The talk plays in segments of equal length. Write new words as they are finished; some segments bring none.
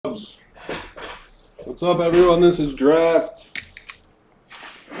subs. What's up, everyone? This is Draft.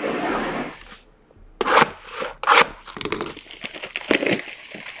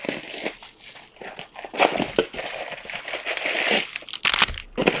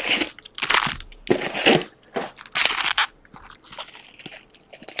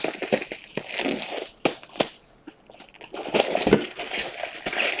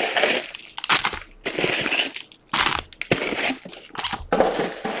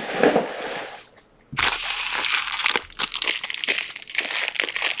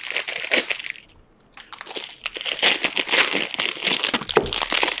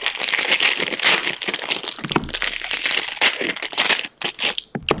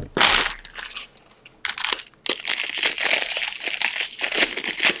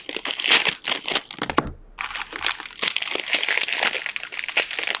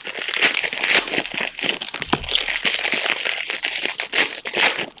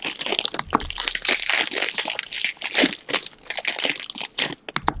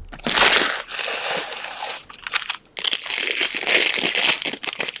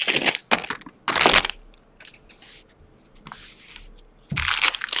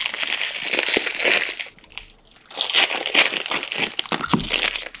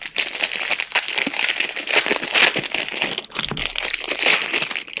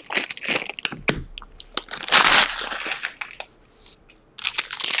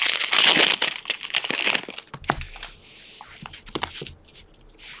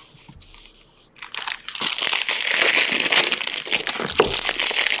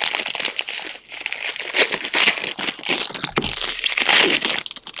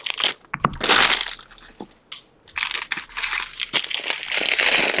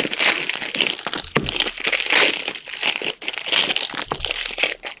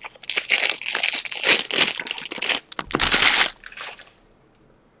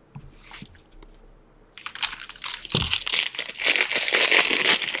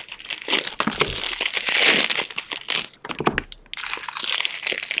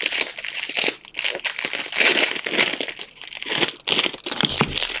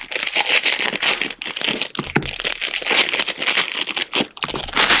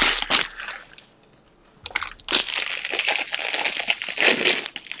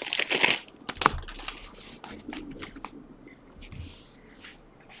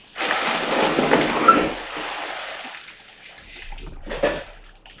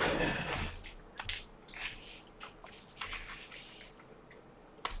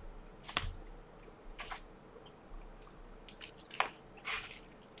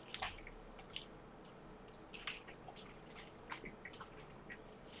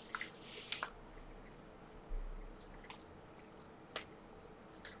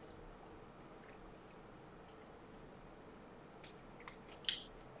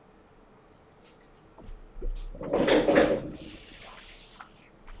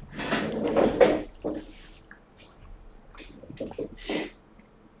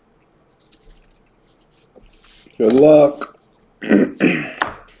 Good luck.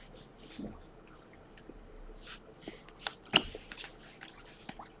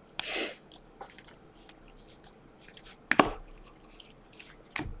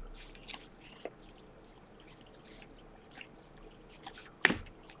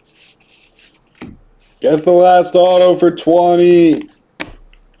 Guess the last auto for 20.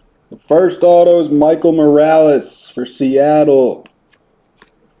 The first auto is Michael Morales for Seattle.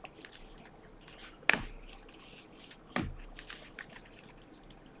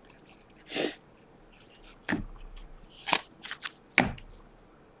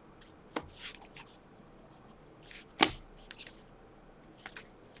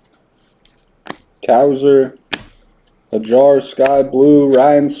 Cowser, Hajar Sky Blue,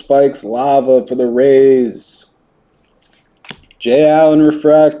 Ryan Spikes Lava for the Rays. Jay Allen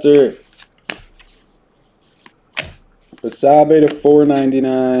Refractor. Basabe to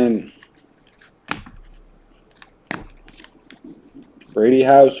 499. Brady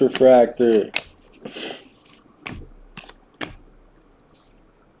House Refractor.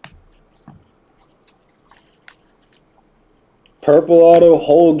 Purple Auto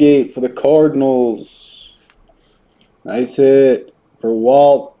Holgate for the Cardinals. Nice hit for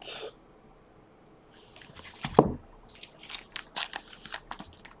Walt.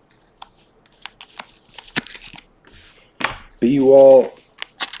 B-Walt.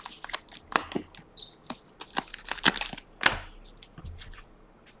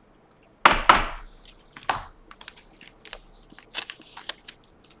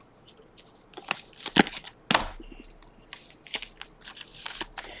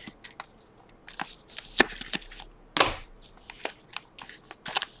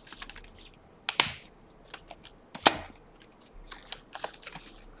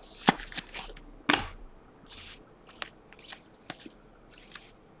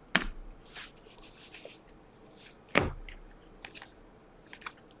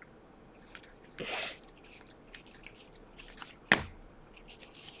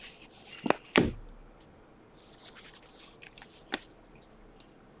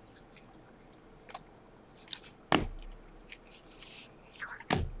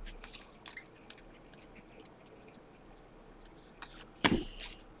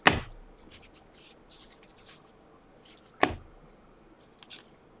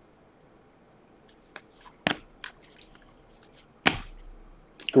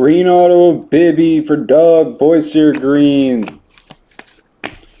 Green auto of Bibby for Doug. Boysier green.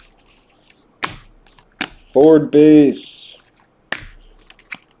 Ford base.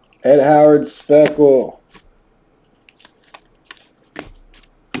 Ed Howard speckle.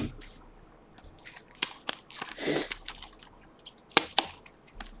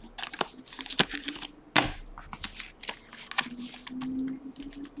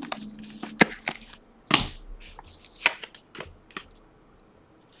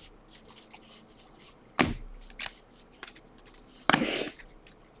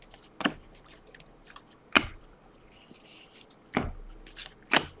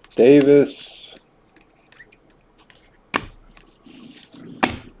 Davis.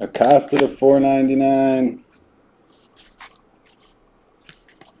 Acosta to 499.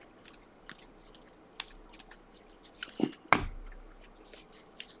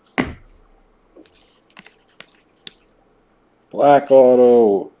 Black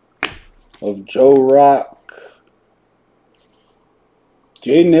auto of Joe Rock.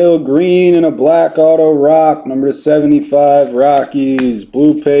 Jaden Hill green and a black auto Rock, number 75 Rockies.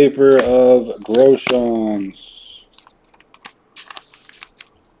 Blue paper of Groshans.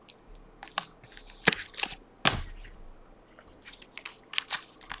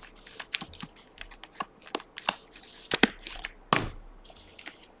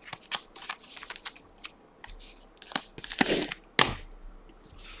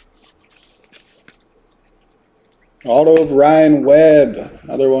 Auto of Ryan Webb,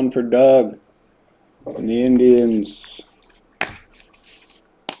 another one for Doug and the Indians.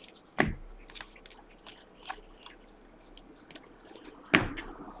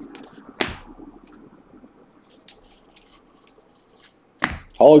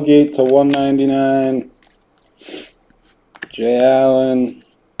 Holgate to 199. Jay Allen.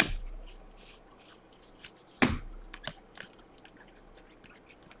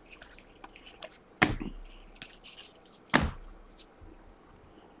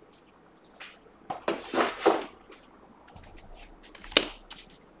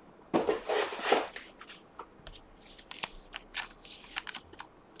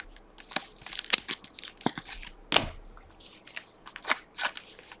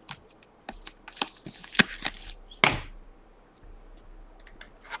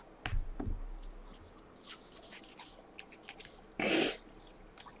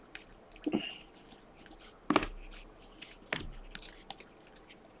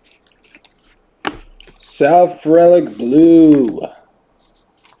 South Relic Blue.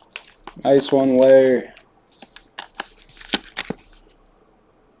 Nice one, Larry.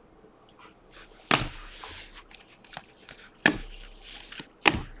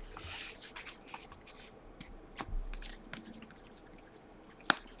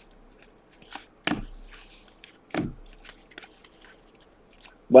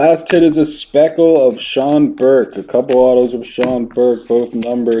 Last hit is a speckle of Sean Burke. A couple autos of Sean Burke, both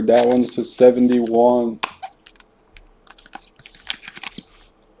numbered. That one's to 71.